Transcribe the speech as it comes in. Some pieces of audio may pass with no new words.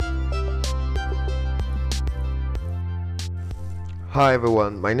Hi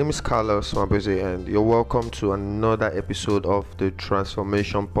everyone, my name is Carlos Mabeze and you're welcome to another episode of the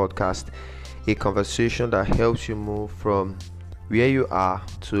Transformation Podcast, a conversation that helps you move from where you are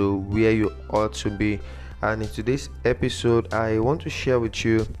to where you ought to be. And in today's episode, I want to share with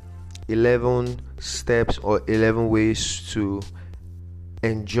you 11 steps or 11 ways to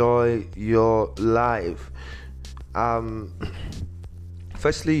enjoy your life.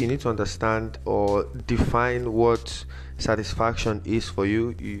 Firstly, you need to understand or define what satisfaction is for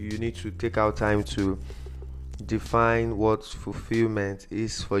you. You need to take out time to define what fulfillment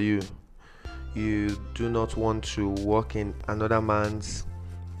is for you. You do not want to walk in another man's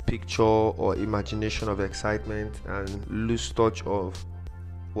picture or imagination of excitement and lose touch of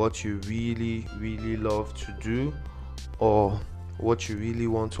what you really love to do or what you really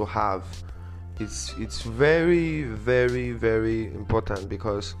want to have. It's very important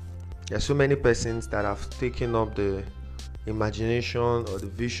because there's so many persons that have taken up the imagination or the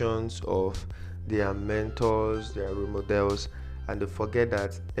visions of their mentors, their role models, and they forget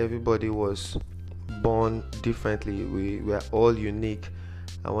that everybody was born differently. We are all unique,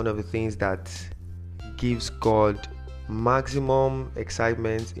 and one of the things that gives God maximum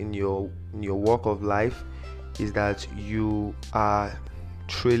excitement in your walk of life is that you are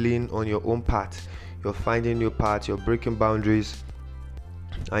trailing on your own path. You're finding new paths, you're breaking boundaries,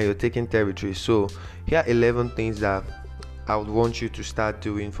 and you're taking territory. So here are 11 things that I would want you to start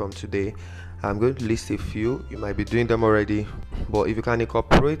doing from today. I'm going to list a few. You might be doing them already, but if you can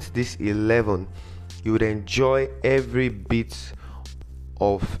incorporate these 11, you would enjoy every bit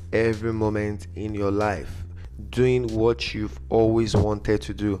of every moment in your life, doing what you've always wanted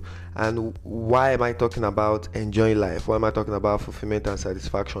to do. And why am I talking about enjoying life? Why am I talking about fulfillment and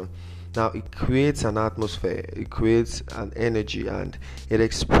satisfaction? Now, it creates an atmosphere, it creates an energy, and it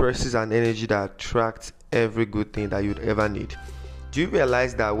expresses an energy that attracts every good thing that you'd ever need. Do you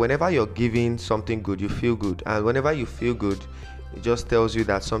realize that whenever you're giving something good, you feel good, and whenever you feel good, it just tells you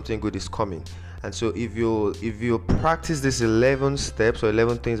that something good is coming? And so if you practice these 11 steps or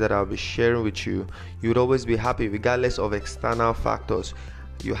 11 things that I'll be sharing with you, you would always be happy regardless of external factors.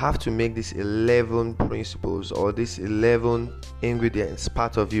 You have to make these 11 principles or these 11 ingredients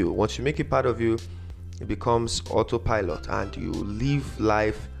part of you. Once you make it part of you, it becomes autopilot and you live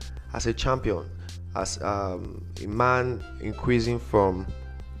life as a champion, as a man increasing from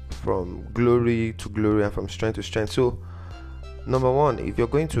glory to glory and from strength to strength. So number one, if you're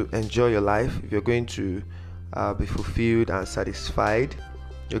going to enjoy your life, if you're going to be fulfilled and satisfied,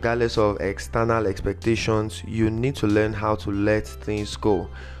 regardless of external expectations, you need to learn how to let things go.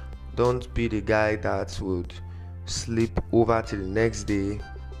 Don't be the guy that would sleep over till the next day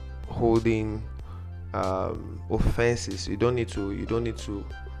holding offenses. You don't need to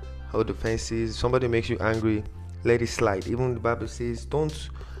hold offenses. Somebody makes you angry, let it slide. Even the Bible says, don't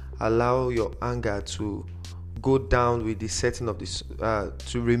allow your anger to go down with the setting of this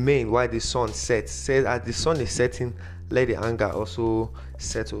to remain while the sun sets. Says as the sun is setting, let the anger also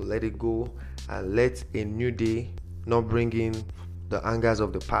settle, let it go, and let a new day not bring in the angers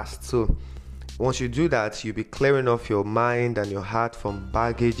of the past. So once you do that, you'll be clearing off your mind and your heart from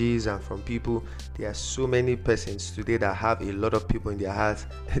baggages and from people. There are so many persons today that have a lot of people in their heart.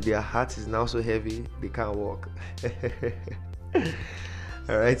 Their heart is now so heavy they can't walk.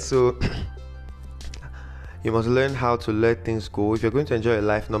 Alright, so you must learn how to let things go if you're going to enjoy your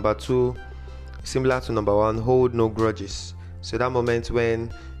life. Number two, similar to number one, hold no grudges. So that moment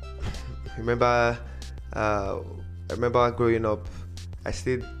when I remember growing up, I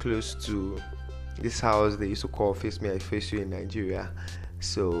stayed close to this house they used to call Face Me I Face You in Nigeria.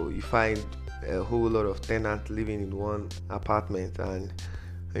 So you find a whole lot of tenants living in one apartment, and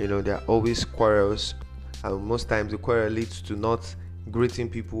there are always quarrels, and most times the quarrel leads to not greeting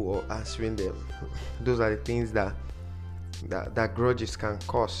people or answering them. Those are the things that grudges can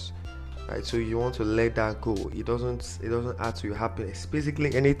cause, right? So you want to let that go. It doesn't add to your happiness.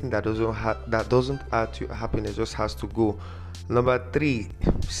 Basically, anything that doesn't add to your happiness just has to go. Number three,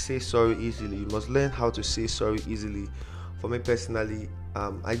 say sorry easily. You must learn how to say sorry easily. For me personally,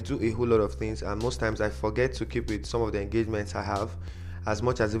 I do a whole lot of things, and most times I forget to keep with some of the engagements I have, as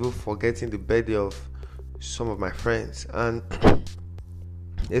much as even forgetting the birthday of some of my friends. And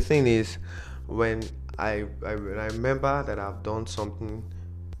the thing is, when I remember that I've done something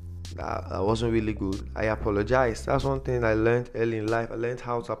that wasn't really good, I apologize. That's one thing I learned early in life. I learned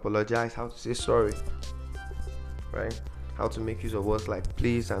how to apologize, how to say sorry, right? How to make use of words like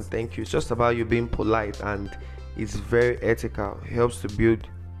please and thank you. It's just about you being polite, and it's very ethical. It helps to build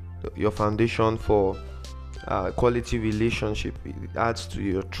your foundation for quality relationship. It adds to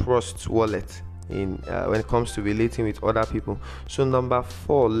your trust wallet. in when it comes to relating with other people. So number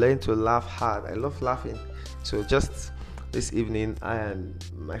 4, learn to laugh hard. I love laughing. So just this evening, I and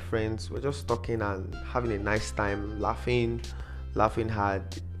my friends were just talking and having a nice time, laughing hard.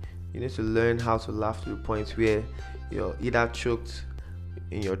 You need to learn how to laugh to the point where you're either choked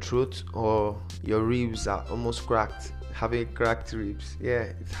in your throat or your ribs are almost cracked, having cracked ribs. Yeah,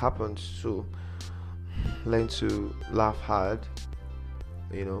 it happens. So learn to laugh hard.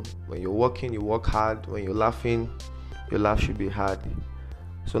 When you're working, you work hard. When you're laughing, your laugh should be hard.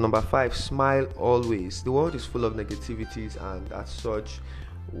 So number 5, smile always. The world is full of negativities, and as such,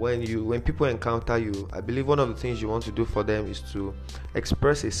 when people encounter you, I believe one of the things you want to do for them is to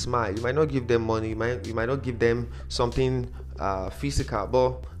express a smile. You might not give them money, you might not give them something physical,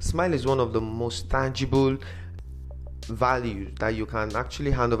 but smile is one of the most tangible value that you can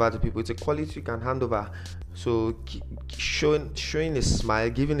actually hand over to people. It's a quality you can hand over. So showing a smile,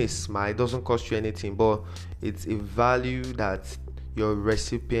 giving a smile doesn't cost you anything, but it's a value that your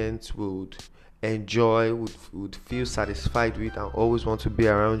recipient would enjoy, would feel satisfied with, and always want to be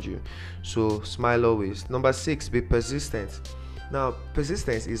around you. So smile always. Number 6, be persistent. Now,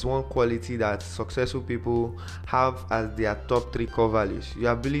 persistence is one quality that successful people have as their top 3 core values.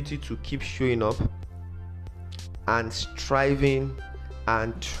 Your ability to keep showing up and striving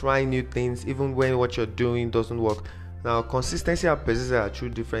and trying new things even when what you're doing doesn't work. Now, consistency and persistence are two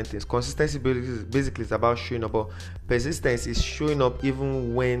different things. Consistency basically is about showing up, but persistence is showing up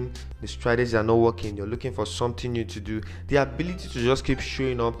even when the strategies are not working. You're looking for something new to do. The ability to just keep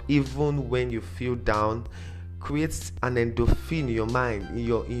showing up even when you feel down creates an endorphin in your mind,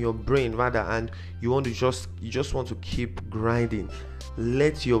 in your brain rather, and you just want to keep grinding.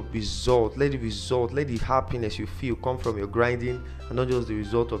 Let the happiness you feel come from your grinding and not just the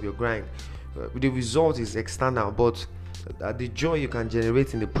result of your grind. The result is external, but the joy you can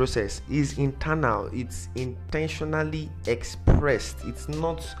generate in the process is internal. It's intentionally expressed. It's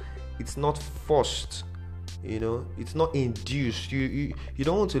not forced. It's not induced. You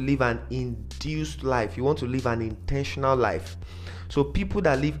don't want to live an induced life. You want to live an intentional life. So people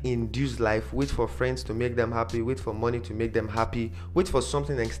that live induced life wait for friends to make them happy, wait for money to make them happy, wait for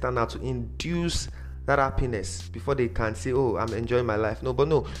something external to induce that happiness before they can say, oh, I'm enjoying my life.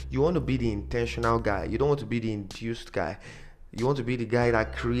 No, you want to be the intentional guy. You don't want to be the induced guy. You want to be the guy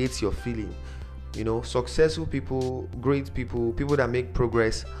that creates your feeling. Successful people, great people, people that make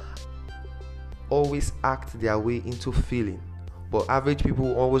progress always act their way into feeling, but average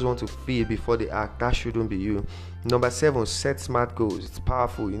people always want to feel before they act. That shouldn't be you. Number 7, set smart goals. It's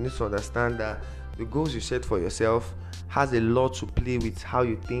powerful. You need to understand that the goals you set for yourself has a lot to play with how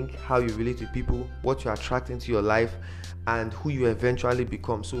you think, how you relate to people, what you attract into your life, and who you eventually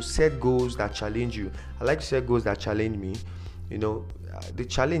become. So set goals that challenge you. I like to set goals that challenge me. The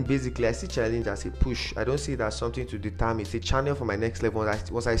challenge, basically, I see challenge as a push. I don't see it as something to deter me. It's a channel for my next level.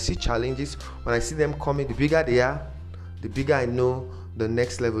 Once I see challenges, when I see them coming, the bigger they are, the bigger I know the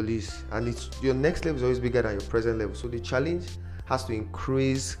next level is. And your next level is always bigger than your present level. So the challenge has to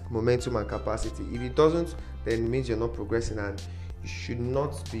increase momentum and capacity. If it doesn't, then it means you're not progressing, and you should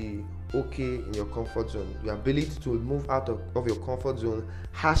not be okay in your comfort zone. Your ability to move out of your comfort zone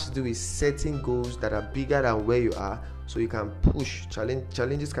has to do with setting goals that are bigger than where you are, so you can push.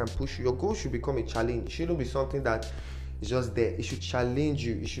 Challenges can push you. Your goal should become a challenge. It shouldn't be something that is just there. It should challenge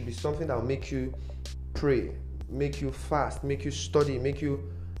you. It should be something that will make you pray, make you fast, make you study, make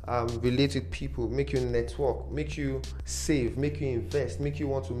you relate with people, make you network, make you save, make you invest, make you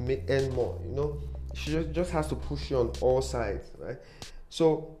want to earn more. It just has to push you on all sides, right?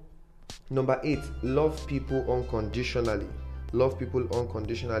 So number 8, love people unconditionally. Love people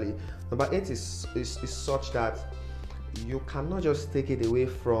unconditionally. Number 8 is such that you cannot just take it away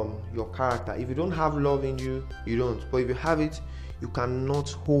from your character. If you don't have love in you, you don't. But if you have it, you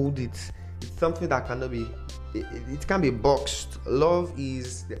cannot hold it. It's something that cannot be, it can be boxed. Love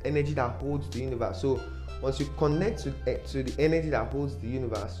is the energy that holds the universe. So once you connect to the energy that holds the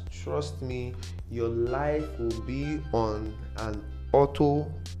universe, trust me, your life will be on an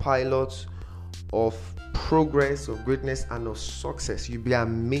autopilot of progress, of greatness, and of success. You'll be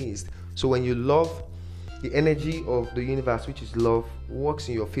amazed. So when you love, the energy of the universe, which is love, works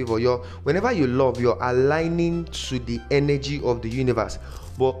in your favor. Whenever you love, you're aligning to the energy of the universe.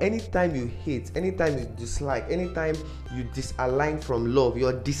 But anytime you hate, anytime you dislike, anytime you disalign from love,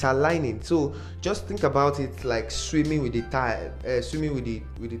 you're disaligning. So just think about it like swimming with the tide, swimming with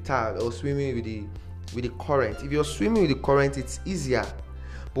the tide, or swimming with the current. If you're swimming with the current, it's easier.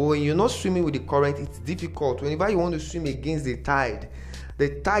 But when you're not swimming with the current, it's difficult. Whenever you want to swim against the tide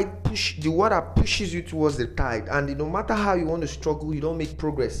the water pushes you towards the tide, and no matter how you want to struggle, you don't make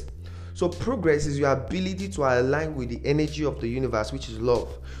progress. So progress is your ability to align with the energy of the universe, which is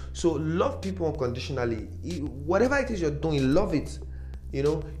love. So love people unconditionally. Whatever it is you're doing, love it.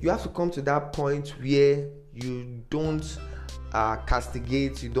 You have to come to that point where you don't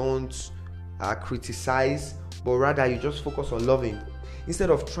castigate, you don't criticize, but rather you just focus on loving.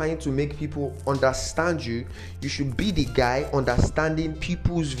 Instead of trying to make people understand you, you should be the guy understanding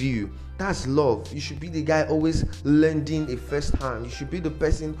people's view. That's love. You should be the guy always lending a first hand. You should be the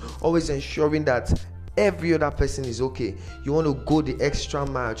person always ensuring that every other person is okay. You want to go the extra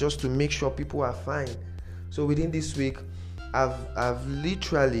mile just to make sure people are fine. So within this week, I've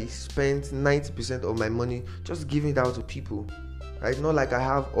literally spent 90% of my money just giving it out to people. Right? Not like I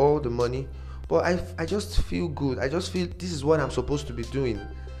have all the money, but I just feel good. I just feel this is what I'm supposed to be doing.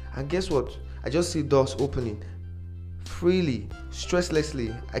 And guess what? I just see doors opening freely,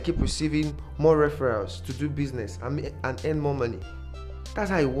 stresslessly. I keep receiving more referrals to do business and earn more money. That's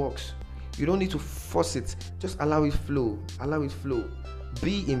how it works. You don't need to force it. Just allow it flow. Allow it flow.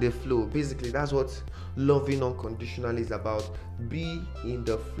 Be in the flow. Basically, that's what loving unconditionally is about. Be in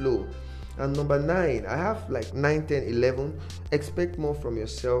the flow. And number 9, I have like 9, 10, 11. Expect more from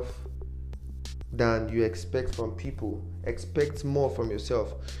yourself than you expect from people. Expect more from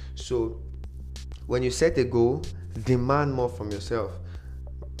yourself. So when you set a goal, demand more from yourself.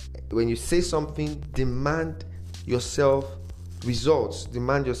 When you say something, demand yourself results.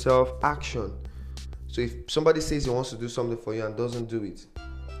 Demand yourself action. So if somebody says he wants to do something for you and doesn't do it,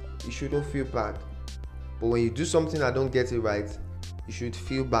 you shouldn't feel bad. But when you do something and don't get it right, you should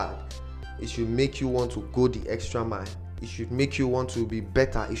feel bad. It should make you want to go the extra mile. It should make you want to be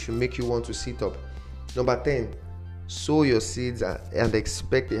better. It should make you want to sit up. Number 10, sow your seeds and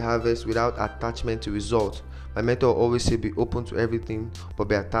expect a harvest without attachment to results. My mentor always say be open to everything but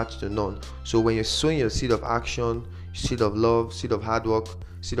be attached to none. So when you're sowing your seed of action, seed of love, seed of hard work,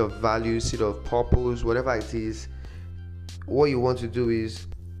 seed of value, seed of purpose, whatever it is, what you want to do is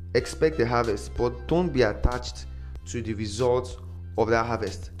expect a harvest, but don't be attached to the results of that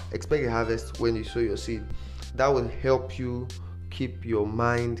harvest. Expect a harvest when you sow your seed. That will help you keep your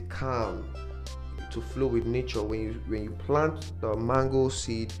mind calm, to flow with nature. When you plant the mango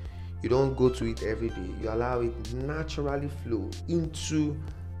seed, you don't go to it every day. You allow it naturally flow into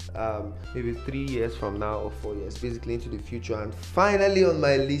maybe 3 years from now or 4 years, basically into the future. And finally on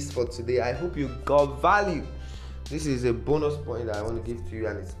my list for today, I hope you got value. This is a bonus point that I want to give to you,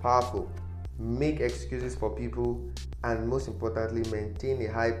 and it's powerful. Make excuses for people, and most importantly, maintain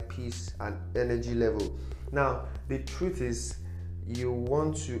a high peace and energy level. Now, the truth is, you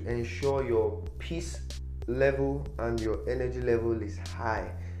want to ensure your peace level and your energy level is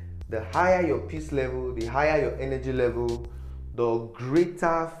high. The higher your peace level, the higher your energy level, the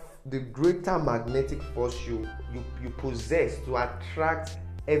greater magnetic force you possess to attract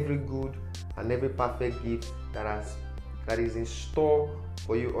every good and every perfect gift that is in store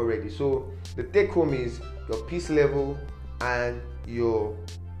for you already. So the take home is your peace level and your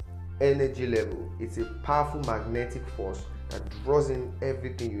energy level. It's a powerful magnetic force that draws in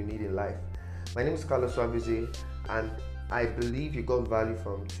everything you need in life. My name is Carlos Swabizi, and I believe you got value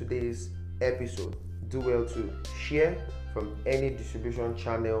from today's episode. Do well to share from any distribution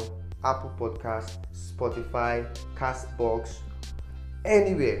channel, Apple Podcast, Spotify, Castbox,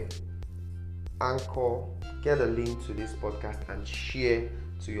 anywhere. Anchor, get a link to this podcast and share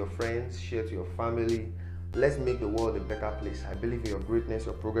to your friends, share to your family. Let's make the world a better place. I believe in your greatness,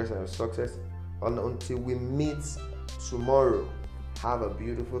 your progress, and your success. And until we meet tomorrow, have a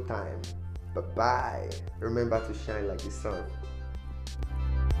beautiful time. Bye-bye. Remember to shine like the sun.